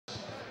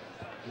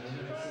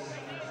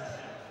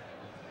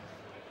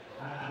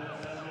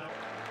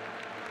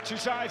Two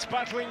sides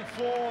battling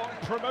for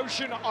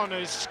promotion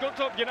honours.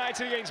 Scunthorpe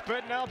United against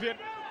Burton Albion.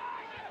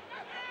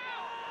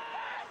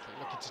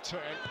 Looking to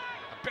turn.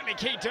 Billy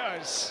Key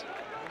does.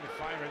 Only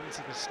firing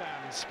into the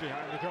stands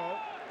behind the goal.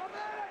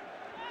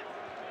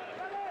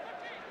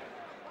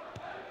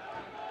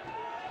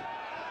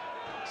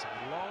 It's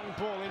a long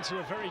ball into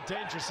a very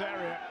dangerous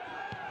area.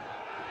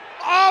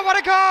 Oh, what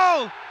a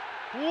goal!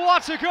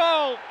 What a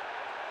goal!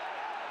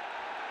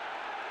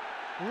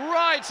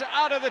 Right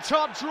out of the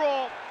top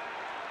draw.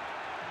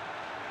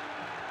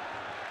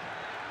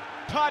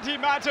 Paddy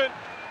Madden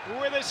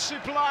with a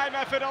sublime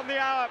effort on the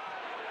hour.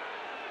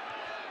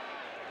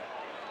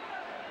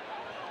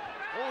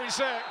 Always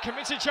a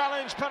committee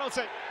challenge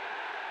penalty. It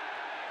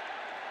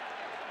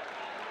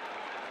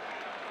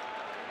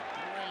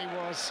really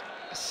was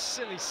a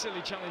silly,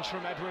 silly challenge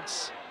from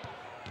Edwards.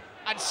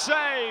 And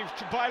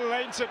saved by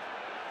Leighton.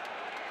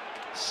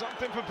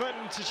 Something for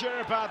Burton to cheer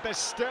about. They're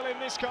still in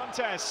this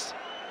contest.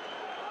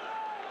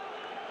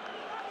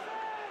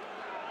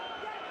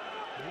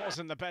 It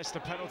wasn't the best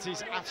of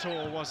penalties at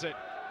all, was it,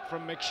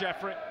 from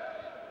McSheffrey?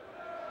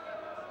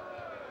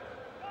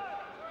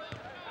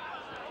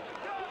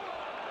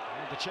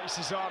 The chase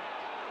is on.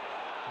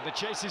 The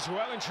chase is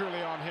well and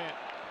truly on here.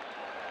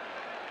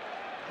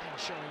 And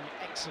showing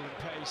excellent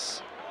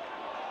pace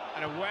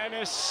and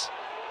awareness.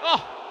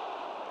 Oh,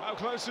 how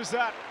close was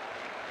that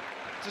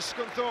to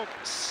Scunthorpe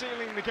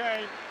sealing the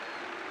game?